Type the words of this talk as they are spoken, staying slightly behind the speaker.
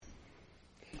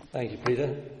Thank you,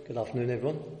 Peter. Good afternoon,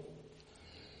 everyone.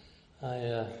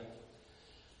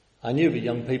 I knew the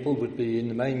young people would be in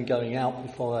the main going out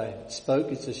before I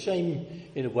spoke. It's a shame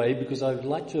in a way because I would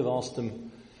like to have asked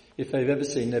them if they've ever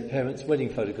seen their parents' wedding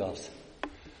photographs.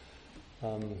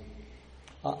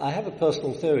 I have a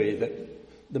personal theory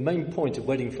that the main point of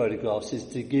wedding photographs is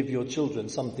to give your children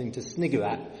something to snigger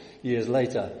at years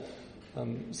later.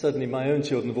 Certainly my own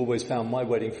children have always found my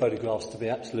wedding photographs to be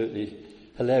absolutely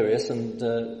hilarious, and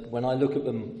when I look at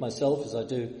them myself, as I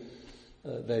do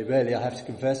very rarely, I have to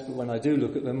confess, but when I do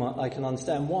look at them, I can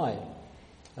understand why.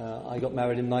 I got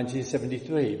married in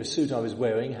 1973. The suit I was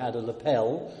wearing had a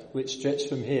lapel which stretched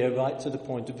from here right to the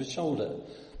point of the shoulder.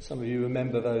 Some of you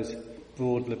remember those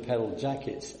broad lapel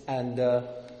jackets, and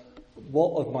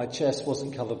what of my chest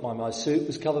wasn't covered by my suit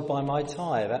was covered by my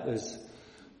tie. That was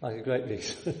like a great big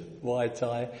wide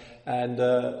tie, and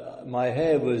my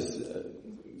hair was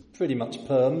pretty much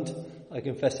permed. I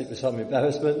confess it with some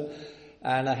embarrassment.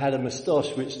 And I had a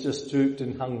moustache which just drooped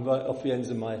and hung right off the ends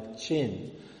of my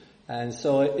chin. And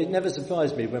so it never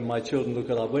surprised me when my children look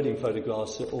at our wedding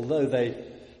photographs that although they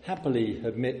happily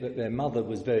admit that their mother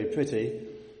was very pretty,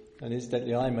 and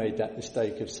incidentally I made that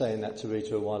mistake of saying that to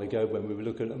Rita a while ago when we were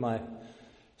looking at them, I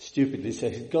stupidly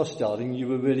said, "Gosh darling, you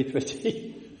were really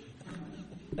pretty,"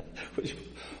 which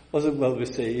wasn't well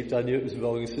received. I knew it was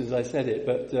wrong as soon as I said it,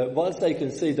 but whilst they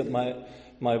can see that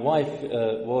my wife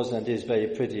was and is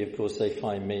very pretty, of course they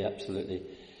find me absolutely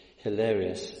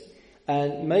hilarious.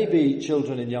 And maybe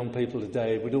children and young people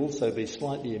today would also be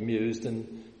slightly amused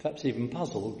and perhaps even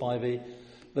puzzled by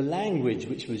the language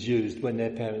which was used when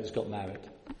their parents got married.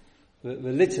 The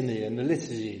litany and the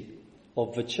liturgy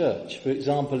of the church. For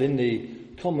example, in the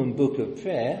Common Book of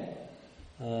Prayer,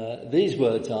 these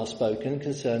words are spoken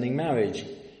concerning marriage.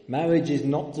 Marriage is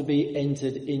not to be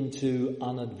entered into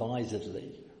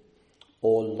unadvisedly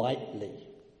or lightly,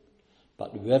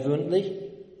 but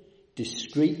reverently,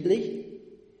 discreetly.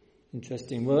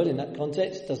 Interesting word in that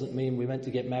context. Doesn't mean we meant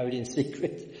to get married in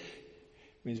secret.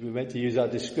 It means we meant to use our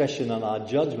discretion and our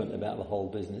judgment about the whole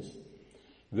business.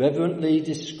 Reverently,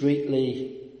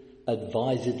 discreetly,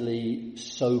 advisedly,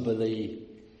 soberly,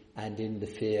 and in the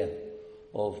fear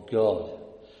of God.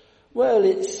 Well,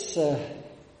 it's a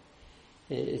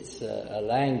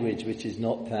language which is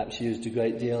not perhaps used a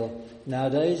great deal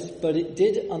nowadays, but it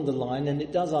did underline, and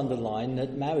it does underline,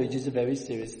 that marriage is a very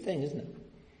serious thing, isn't it?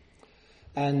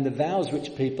 And the vows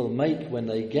which people make when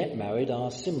they get married are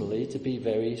similarly to be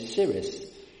very serious.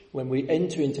 When we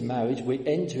enter into marriage, we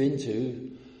enter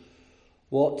into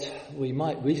what we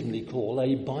might reasonably call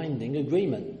a binding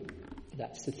agreement.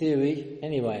 That's the theory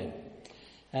anyway.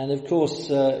 And of course,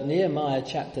 Nehemiah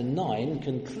chapter 9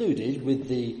 concluded with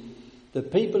the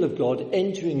people of God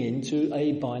entering into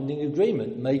a binding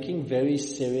agreement, making very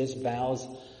serious vows,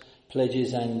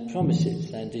 pledges and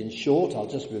promises. And in short, I'll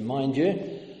just remind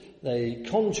you, they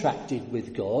contracted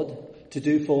with God to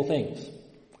do four things.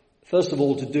 First of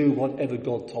all, to do whatever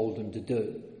God told them to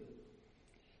do.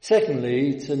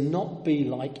 Secondly, to not be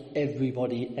like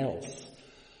everybody else,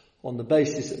 on the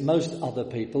basis that most other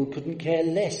people couldn't care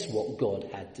less what God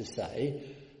had to say.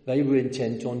 They were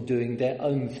intent on doing their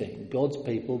own thing. God's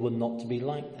people were not to be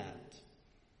like that.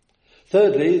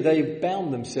 Thirdly, they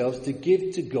bound themselves to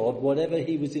give to God whatever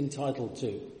he was entitled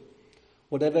to,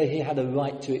 whatever he had a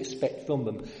right to expect from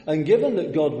them. And given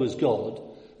that God was God,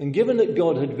 and given that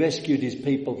God had rescued his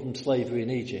people from slavery in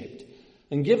Egypt,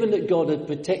 and given that God had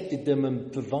protected them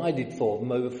and provided for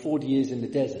them over 40 years in the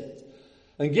desert,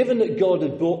 and given that God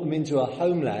had brought them into a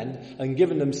homeland and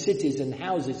given them cities and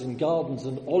houses and gardens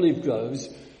and olive groves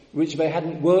which they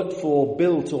hadn't worked for,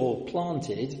 built or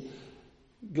planted,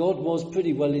 God was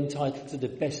pretty well entitled to the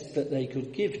best that they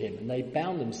could give him, and they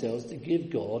bound themselves to give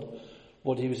God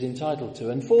what he was entitled to.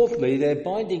 And fourthly, their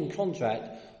binding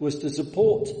contract was to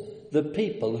support the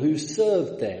people who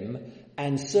served them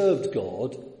and served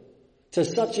God to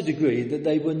such a degree that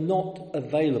they were not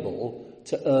available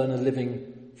to earn a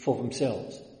living for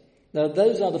themselves. Now,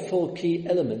 those are the four key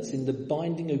elements in the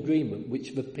binding agreement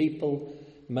which the people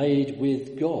made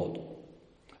with God.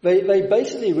 They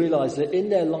basically realized that in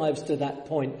their lives to that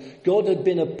point, God had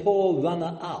been a poor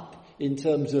runner-up in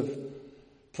terms of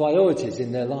priorities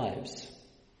in their lives.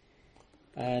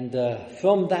 And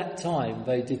from that time,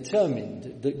 they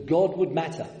determined that God would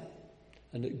matter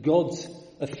and that God's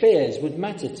affairs would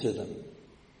matter to them,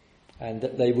 and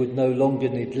that they would no longer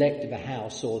neglect the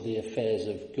house or the affairs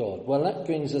of God. Well, that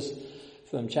brings us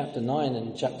from chapter 9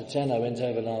 and chapter 10. I went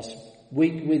over last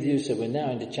week with you, so we're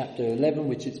now into chapter 11,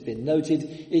 which, it's been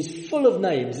noted, is full of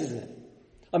names, isn't it?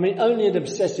 I mean, only an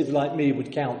obsessive like me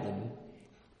would count them,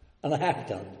 and I have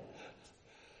done.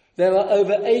 There are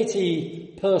over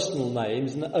 80 personal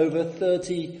names and over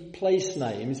 30 place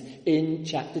names in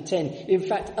chapter 10. In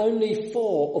fact, only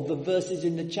 4 of the verses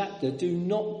in the chapter do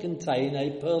not contain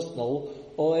a personal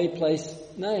or a place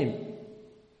name.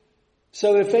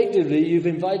 So effectively, you've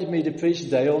invited me to preach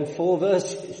today on 4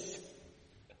 verses.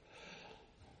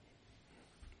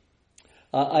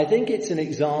 I think it's an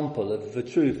example of the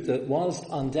truth that whilst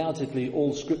undoubtedly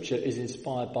all Scripture is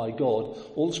inspired by God,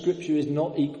 all Scripture is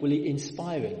not equally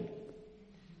inspiring.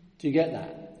 Do you get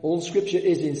that? All Scripture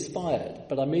is inspired,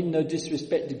 but I mean no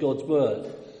disrespect to God's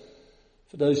Word.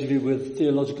 For those of you with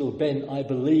theological bent, I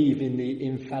believe in the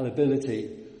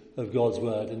infallibility of God's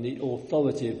Word and the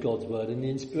authority of God's Word and the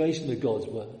inspiration of God's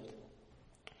Word.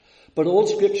 But all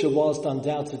Scripture, whilst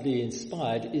undoubtedly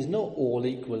inspired, is not all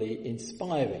equally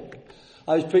inspiring.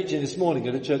 I was preaching this morning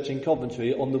at a church in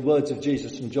Coventry on the words of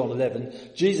Jesus from John 11.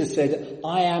 Jesus said,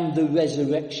 "I am the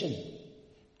resurrection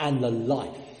and the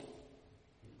life."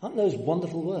 Aren't those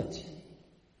wonderful words?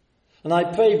 And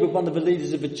I prayed with one of the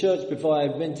leaders of the church before I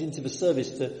went into the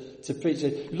service to preach.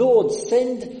 Said, "Lord,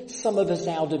 send some of us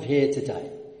out of here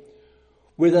today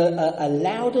with a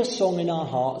louder song in our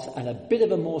hearts and a bit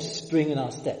of a more spring in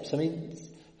our steps." I mean,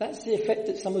 that's the effect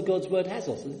that some of God's Word has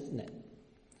on us, isn't it?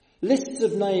 Lists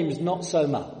of names, not so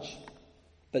much.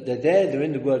 But they're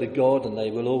in the Word of God, and they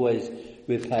will always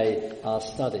repay our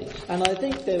study. And I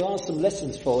think there are some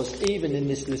lessons for us even in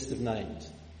this list of names.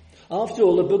 After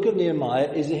all, the book of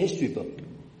Nehemiah is a history book.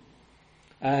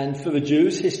 And for the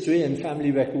Jews, history and family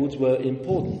records were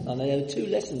important. And there are 2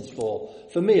 lessons for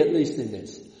me at least in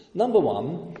this. Number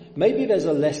 1, maybe there's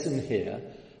a lesson here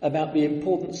about the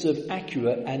importance of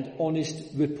accurate and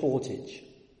honest reportage.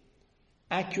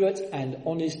 Accurate and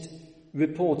honest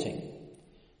reporting.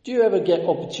 Do you ever get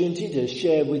opportunity to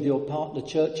share with your partner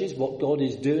churches what God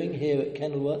is doing here at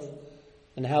Kenilworth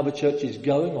and how the church is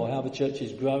going or how the church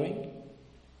is growing?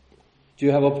 Do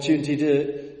you have opportunity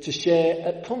to share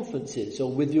at conferences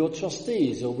or with your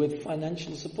trustees or with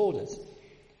financial supporters?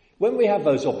 When we have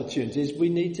those opportunities, we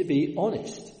need to be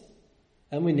honest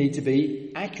and we need to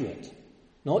be accurate,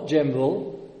 not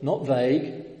general, not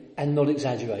vague, and not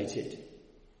exaggerated.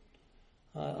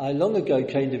 I long ago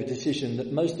came to the decision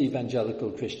that most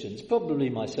evangelical Christians, probably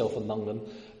myself among them,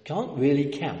 can't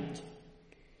really count.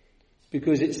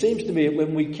 Because it seems to me that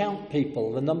when we count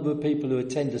people, the number of people who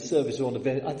attend a service or an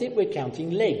event, I think we're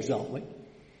counting legs, aren't we?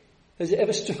 Has it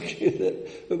ever struck you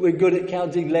that we're good at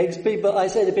counting legs? I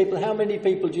say to people, how many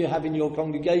people do you have in your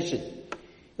congregation?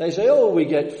 They say, we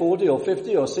get 40 or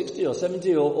 50 or 60 or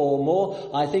 70 or more.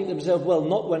 I think to myself, well,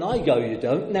 not when I go, you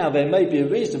don't. Now, there may be a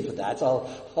reason for that.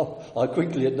 I'll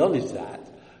quickly acknowledge that.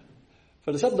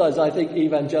 But sometimes I think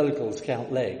evangelicals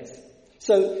count legs.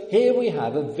 So here we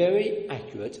have a very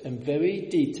accurate and very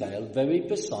detailed, very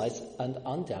precise and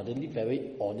undoubtedly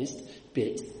very honest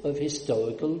bit of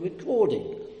historical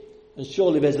recording. And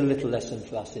surely there's a little lesson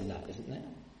for us in that, isn't there?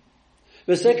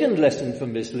 The second lesson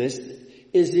from this list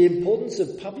is the importance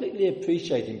of publicly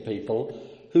appreciating people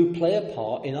who play a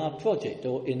part in our project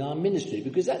or in our ministry,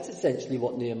 because that's essentially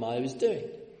what Nehemiah is doing.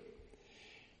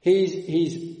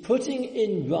 He's putting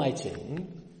in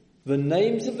writing the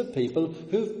names of the people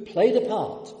who've played a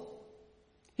part.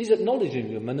 He's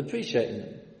acknowledging them and appreciating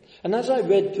them. And as I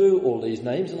read through all these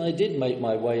names, and I did make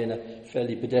my way in a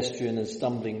fairly pedestrian and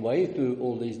stumbling way through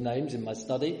all these names in my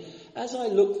study, as I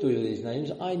look through these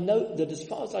names, I note that as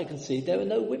far as I can see, there are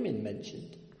no women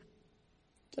mentioned.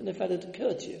 Don't know if that had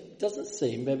occurred to you. It doesn't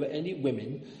seem there were any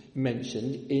women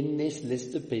mentioned in this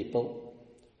list of people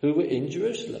who were in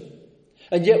Jerusalem.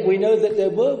 And yet we know that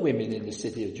there were women in the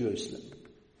city of Jerusalem.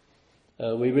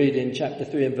 We read in chapter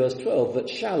 3 and verse 12 that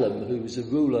Shallum, who was a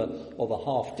ruler of a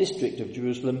half-district of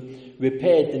Jerusalem,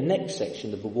 repaired the next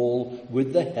section of the wall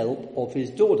with the help of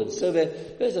his daughters. So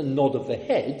there's a nod of the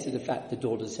head to the fact the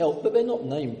daughters helped, but they're not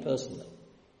named personally.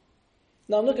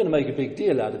 Now, I'm not going to make a big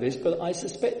deal out of this, but I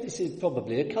suspect this is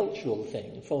probably a cultural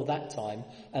thing for that time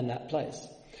and that place.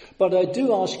 But I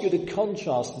do ask you to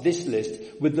contrast this list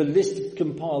with the list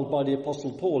compiled by the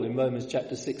Apostle Paul in Romans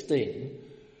chapter 16,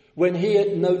 when he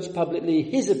notes publicly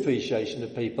his appreciation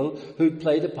of people who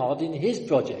played a part in his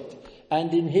project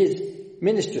and in his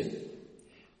ministry.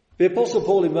 The Apostle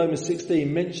Paul in Romans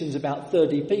 16 mentions about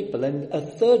 30 people, and a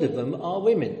third of them are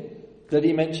women that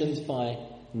he mentions by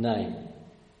name.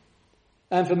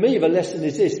 And for me, the lesson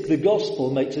is this: the gospel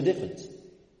makes a difference.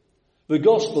 The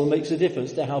gospel makes a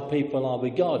difference to how people are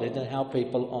regarded and how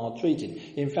people are treated.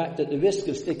 In fact, at the risk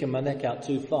of sticking my neck out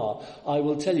too far, I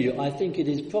will tell you, I think it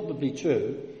is probably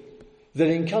true that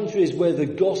in countries where the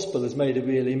gospel has made a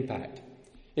real impact,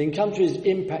 in countries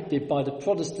impacted by the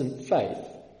Protestant faith,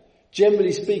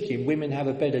 Generally speaking, women have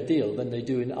a better deal than they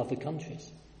do in other countries.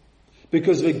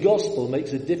 Because the gospel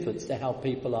makes a difference to how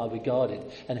people are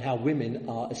regarded and how women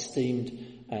are esteemed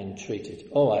and treated.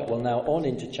 All right, well now on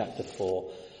into chapter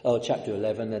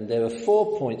 11, and there are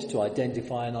 4 points to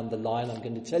identify and underline. I'm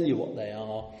going to tell you what they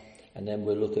are, and then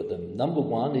we'll look at them. Number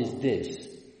 1 is this.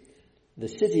 The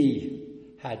city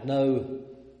had no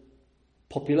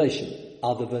population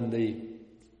other than the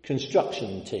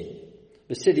construction team.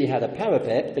 The city had a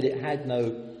parapet, but it had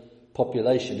no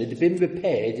population. It had been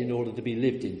repaired in order to be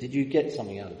lived in. Did you get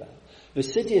something out of that? The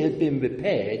city had been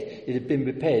repaired. It had been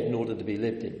repaired in order to be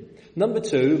lived in. Number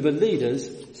 2, the leaders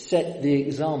set the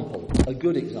example, a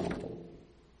good example.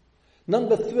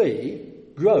 Number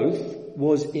 3, growth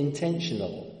was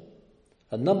intentional.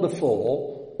 And number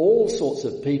 4, all sorts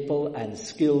of people and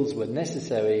skills were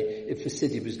necessary if the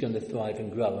city was going to thrive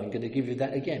and grow. I'm going to give you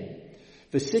that again.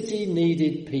 The city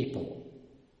needed people.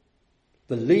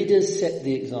 The leaders set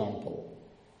the example.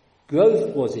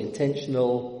 Growth was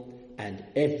intentional and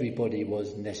everybody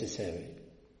was necessary.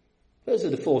 Those are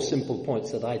the 4 simple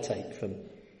points that I take from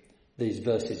these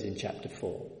verses in chapter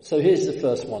 4. So here's the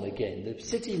first one again. The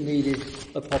city needed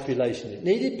a population. It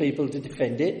needed people to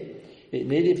defend it. It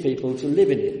needed people to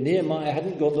live in it. Nehemiah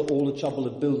hadn't gone to all the trouble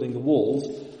of building the walls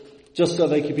just so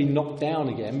they could be knocked down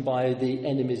again by the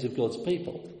enemies of God's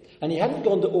people. And he hadn't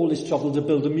gone to all this trouble to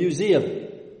build a museum.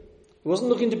 He wasn't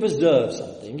looking to preserve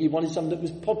something. He wanted something that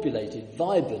was populated,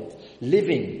 vibrant,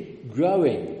 living,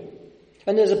 growing.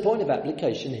 And there's a point of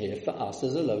application here for us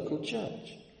as a local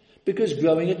church. Because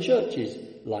growing a church is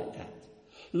like that.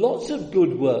 Lots of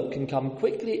good work can come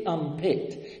quickly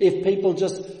unpicked if people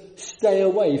just stay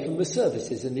away from the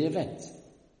services and the events.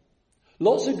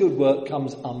 Lots of good work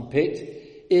comes unpicked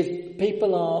if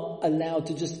people are allowed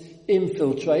to just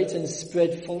infiltrate and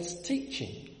spread false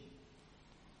teaching.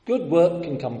 Good work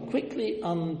can come quickly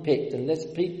unpicked unless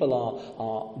people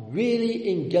are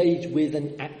really engaged with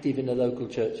and active in a local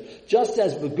church, just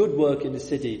as the good work in the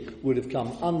city would have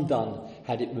come undone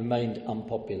had it remained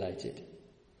unpopulated.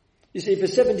 You see, for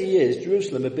 70 years,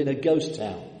 Jerusalem had been a ghost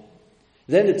town.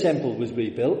 Then the temple was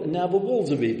rebuilt, and now the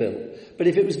walls are rebuilt. But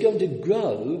if it was going to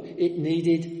grow, it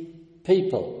needed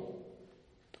people.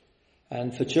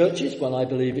 And for churches, well, I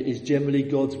believe it is generally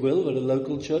God's will that a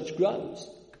local church grows.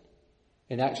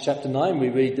 In Acts chapter 9, we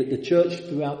read that the church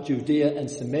throughout Judea and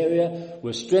Samaria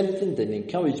was strengthened and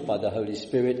encouraged by the Holy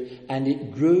Spirit, and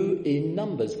it grew in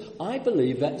numbers. I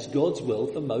believe that's God's will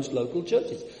for most local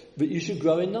churches, that you should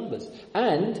grow in numbers.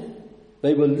 And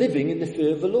they were living in the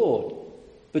fear of the Lord.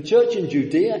 The church in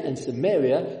Judea and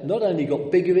Samaria not only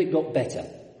got bigger, it got better.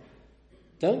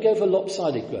 Don't go for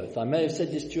lopsided growth. I may have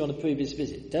said this to you on a previous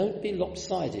visit. Don't be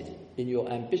lopsided in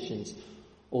your ambitions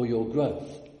or your growth.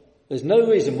 There's no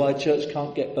reason why a church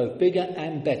can't get both bigger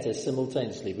and better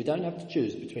simultaneously. We don't have to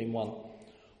choose between one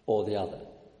or the other.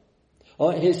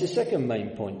 All right, here's the second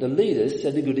main point. The leaders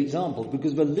set a good example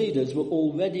because the leaders were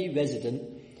already resident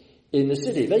in the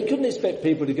city. They couldn't expect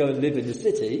people to go and live in the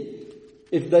city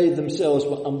if they themselves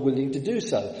were unwilling to do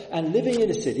so. And living in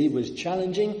a city was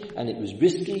challenging and it was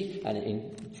risky and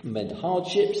it meant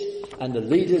hardships, and the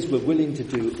leaders were willing to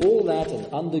do all that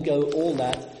and undergo all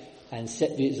that and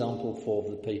set the example for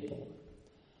the people.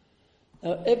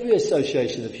 Now, every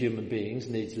association of human beings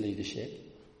needs leadership.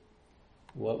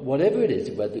 Whatever it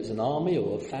is, whether it's an army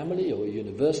or a family or a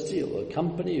university or a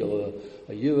company or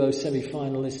a Euro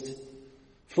semi-finalist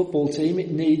football team, it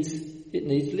needs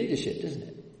leadership, doesn't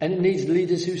it? And it needs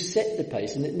leaders who set the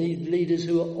pace, and it needs leaders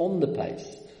who are on the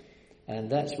pace. And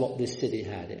that's what this city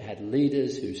had. It had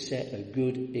leaders who set a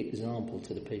good example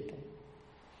to the people.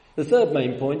 The third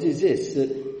main point is this,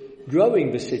 that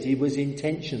growing the city was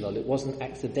intentional. It wasn't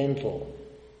accidental.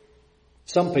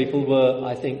 Some people were,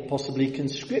 I think, possibly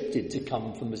conscripted to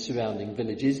come from the surrounding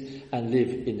villages and live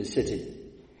in the city.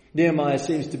 Nehemiah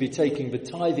seems to be taking the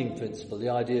tithing principle, the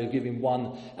idea of giving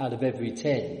 1 out of every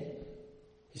 10.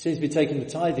 He seems to be taking the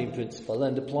tithing principle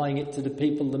and applying it to the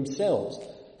people themselves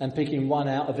and picking 1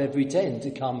 out of every 10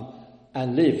 to come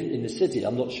and live in the city.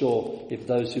 I'm not sure if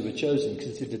those who were chosen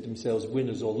considered themselves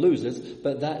winners or losers,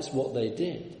 but that's what they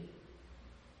did.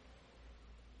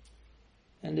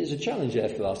 And there's a challenge there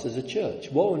for us as a church.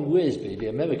 Warren Wiersbe, the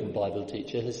American Bible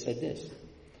teacher, has said this.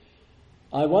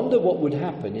 I wonder what would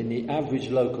happen in the average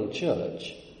local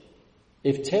church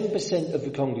if 10% of the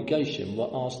congregation were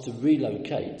asked to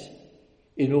relocate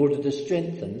in order to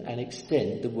strengthen and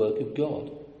extend the work of God.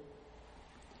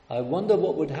 I wonder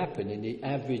what would happen in the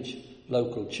average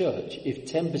local church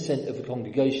if 10% of the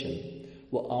congregation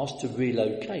were asked to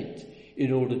relocate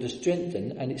in order to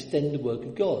strengthen and extend the work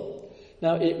of God.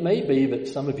 Now, it may be that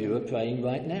some of you are praying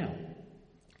right now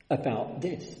about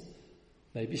this.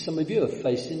 Maybe some of you are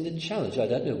facing the challenge. I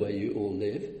don't know where you all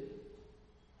live.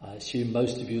 I assume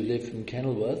most of you live from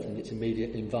Kenilworth and its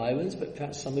immediate environs, but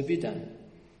perhaps some of you don't.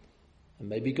 And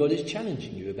maybe God is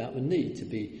challenging you about the need to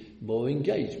be more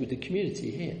engaged with the community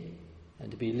here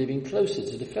and to be living closer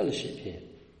to the fellowship here.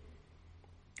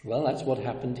 Well, that's what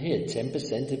happened here.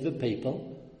 10% of the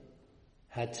people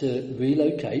had to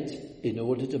relocate in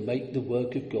order to make the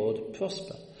work of God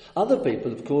prosper. Other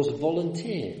people, of course,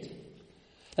 volunteered.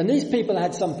 And these people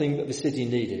had something that the city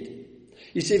needed.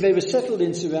 You see, they were settled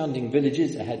in surrounding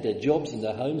villages, they had their jobs and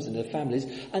their homes and their families,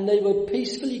 and they were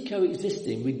peacefully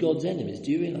coexisting with God's enemies.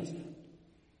 Do you realise that?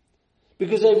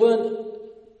 Because they weren't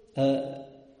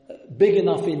big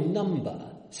enough in number,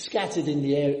 scattered in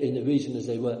the region as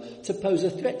they were, to pose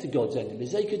a threat to God's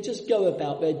enemies. They could just go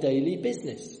about their daily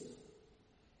business.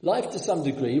 Life, to some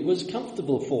degree, was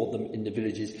comfortable for them in the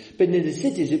villages, but in the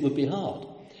cities it would be hard.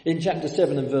 In chapter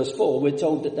 7 and verse 4, we're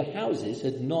told that the houses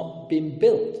had not been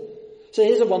built. So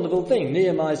here's a wonderful thing.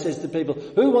 Nehemiah says to people,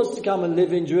 who wants to come and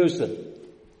live in Jerusalem?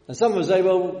 And some will say,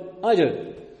 well, I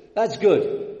do. That's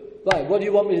good. Right, what do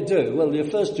you want me to do? Well, your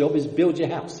first job is build your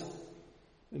house.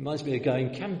 It reminds me of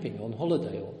going camping on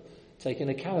holiday or taking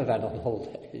a caravan on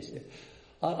holiday.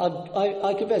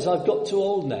 I confess I've got too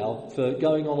old now for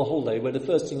going on a holiday where the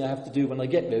first thing I have to do when I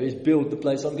get there is build the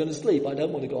place I'm going to sleep. I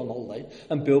don't want to go on holiday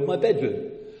and build my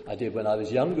bedroom. I did when I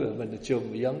was younger and when the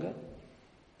children were younger.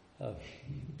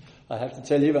 I have to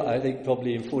tell you that I think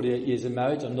probably in 48 years of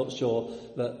marriage, I'm not sure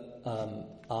that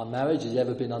our marriage has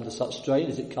ever been under such strain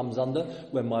as it comes under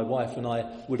when my wife and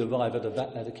I would arrive at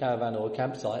a caravan or a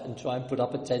campsite and try and put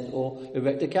up a tent or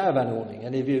erect a caravan awning.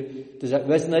 Any of you, does that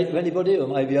resonate with anybody, or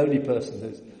am I the only person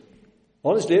who's...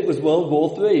 Honestly, it was World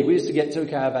War III. We used to get to a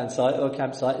caravan site or a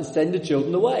campsite and send the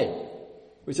children away.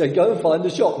 We said, go and find the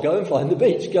shop, go and find the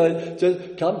beach,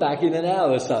 just come back in an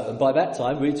hour or so. And by that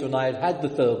time, Rita and I had the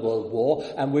Third World War,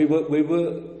 and we were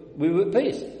at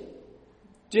peace.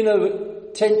 Do you know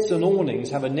that tents and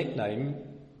awnings have a nickname?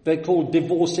 They're called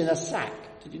divorce in a sack.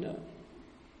 Did you know?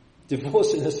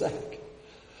 Divorce in a sack.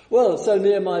 Well, so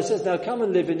Nehemiah says, now come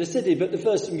and live in the city, but the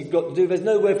first thing you've got to do, there's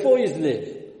nowhere for you to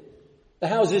live. The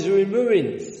houses are in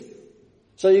ruins.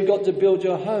 So you've got to build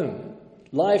your home.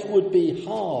 Life would be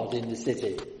hard in the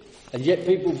city, and yet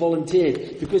people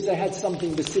volunteered because they had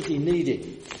something the city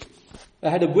needed. They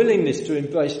had a willingness to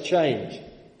embrace change.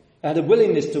 They had a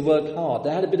willingness to work hard.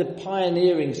 They had a bit of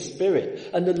pioneering spirit,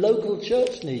 and the local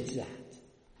church needs that.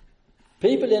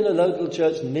 People in a local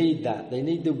church need that. They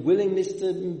need the willingness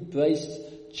to embrace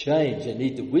change. They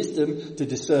need the wisdom to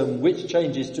discern which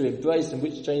changes to embrace and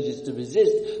which changes to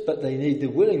resist, but they need the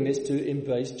willingness to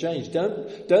embrace change.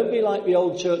 Don't be like the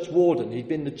old church warden. He'd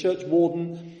been the church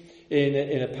warden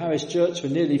in a parish church for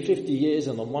nearly 50 years,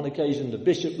 and on one occasion the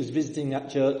bishop was visiting that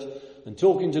church and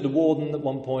talking to the warden. At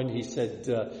one point he said,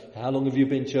 how long have you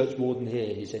been church warden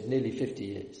here? He said, nearly 50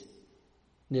 years.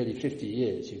 Nearly 50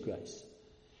 years, Your Grace.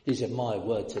 He said, my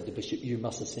word, said the bishop, you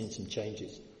must have seen some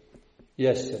changes.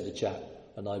 Yes, said the chap.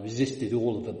 And I resisted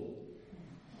all of them.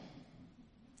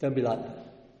 Don't be like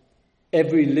that.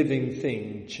 Every living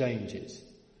thing changes.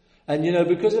 And you know,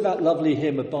 because of that lovely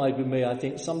hymn, Abide With Me, I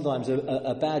think sometimes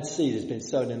a bad seed has been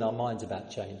sown in our minds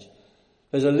about change.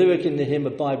 There's a lyric in the hymn,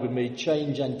 Abide With Me,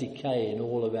 change and decay in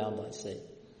all around I see.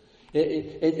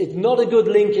 It's not a good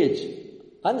linkage.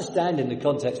 I understand in the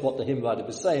context what the hymn writer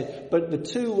was saying, but the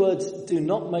two words do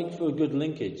not make for a good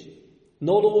linkage.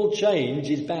 Not all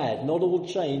change is bad. Not all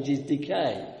change is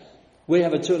decay. We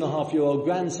have a 2.5-year-old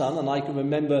grandson, and I can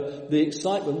remember the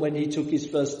excitement when he took his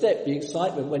first step, the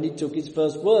excitement when he took his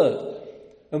first word.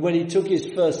 And when he took his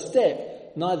first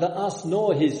step, neither us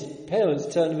nor his parents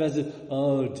turned around and said,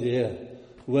 oh dear,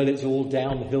 well, it's all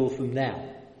downhill from now.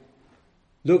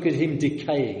 Look at him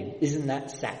decaying. Isn't that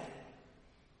sad?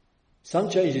 Some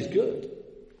change is good.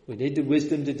 We need the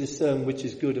wisdom to discern which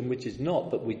is good and which is not,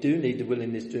 but we do need the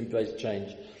willingness to embrace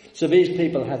change. So these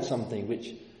people had something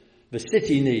which the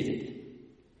city needed.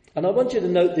 And I want you to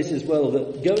note this as well,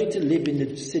 that going to live in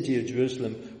the city of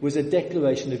Jerusalem was a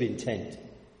declaration of intent.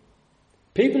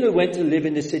 People who went to live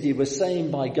in the city were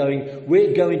saying by going,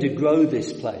 we're going to grow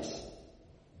this place.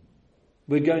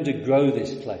 We're going to grow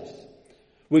this place.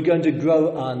 We're going to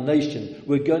grow our nation.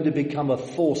 We're going to become a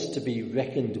force to be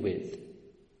reckoned with.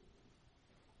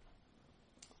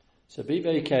 So be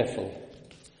very careful.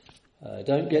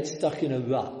 Don't get stuck in a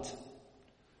rut.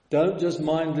 Don't just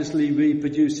mindlessly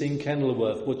reproduce in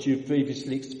Kenilworth what you've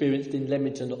previously experienced in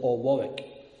Leamington or Warwick.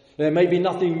 There may be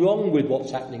nothing wrong with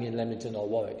what's happening in Leamington or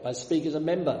Warwick. I speak as a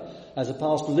member, as a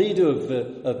past leader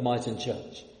of Myton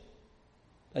Church.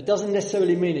 That doesn't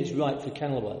necessarily mean it's right for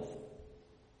Kenilworth.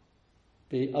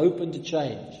 Be open to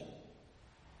change.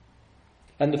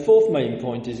 And the fourth main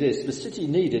point is this: the city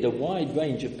needed a wide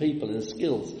range of people and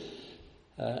skills.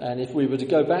 And if we were to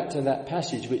go back to that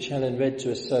passage which Helen read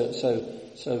to us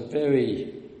so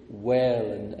very well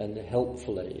and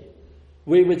helpfully,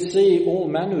 we would see all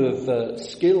manner of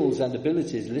skills and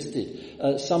abilities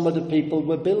listed. Some of the people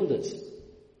were builders.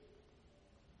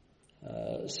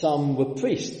 Some were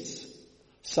priests.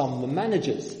 Some were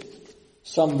managers.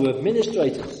 Some were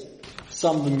administrators.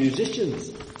 Some were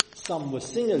musicians. Some were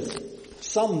singers.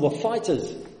 Some were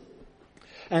fighters.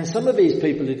 And some of these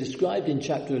people are described in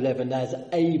chapter 11 as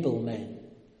able men.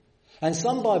 And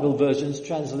some Bible versions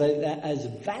translate that as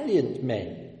valiant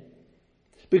men.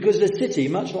 Because the city,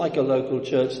 much like a local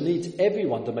church, needs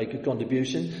everyone to make a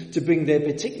contribution, to bring their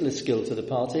particular skill to the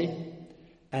party.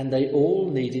 And they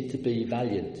all needed to be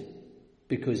valiant,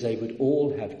 because they would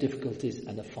all have difficulties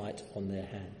and a fight on their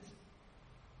hands.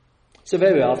 So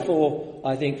there we are, four,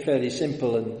 I think, fairly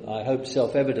simple and I hope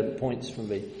self-evident points from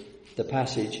the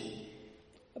passage.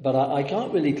 But I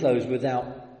can't really close without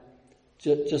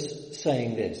just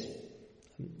saying this.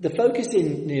 The focus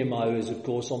in Nehemiah is, of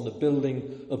course, on the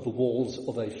building of the walls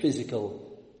of a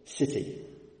physical city.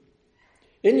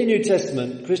 In the New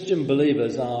Testament, Christian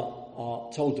believers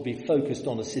are told to be focused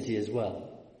on a city as well.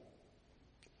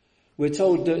 We're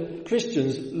told that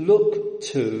Christians look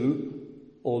to,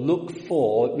 or look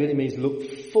for, it really means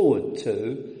look forward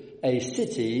to, a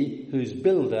city whose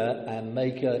builder and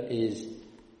maker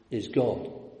is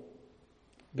God.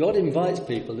 God invites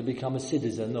people to become a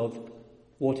citizen of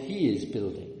what he is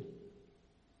building,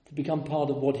 to become part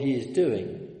of what he is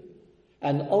doing,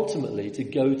 and ultimately to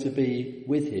go to be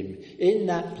with him in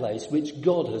that place which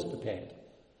God has prepared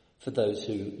for those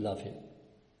who love him.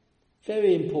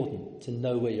 Very important to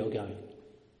know where you're going.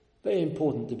 Very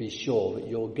important to be sure that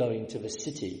you're going to the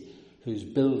city whose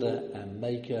builder and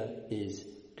maker is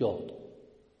God.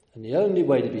 And the only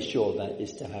way to be sure of that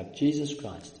is to have Jesus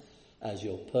Christ as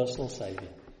your personal Saviour,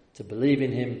 to believe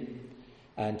in him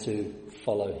and to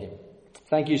follow him.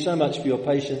 Thank you so much for your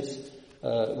patience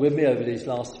with me over these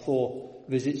last 4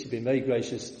 visits. You've been very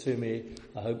gracious to me.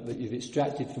 I hope that you've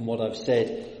extracted from what I've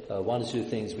said 1 or 2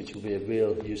 things which will be of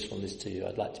real usefulness to you.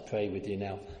 I'd like to pray with you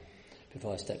now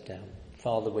before I step down.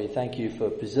 Father, we thank you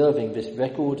for preserving this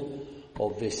record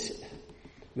of this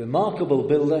remarkable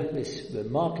builder, this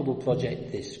remarkable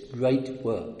project, this great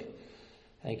work.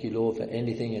 Thank you, Lord, for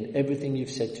anything and everything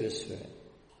you've said to us through it.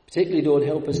 Particularly, Lord,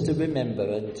 help us to remember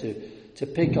and to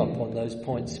pick up on those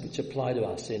points which apply to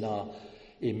us in our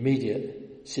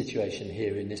immediate situation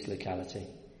here in this locality.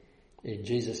 In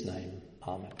Jesus' name,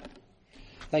 amen.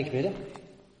 Thank you, Peter.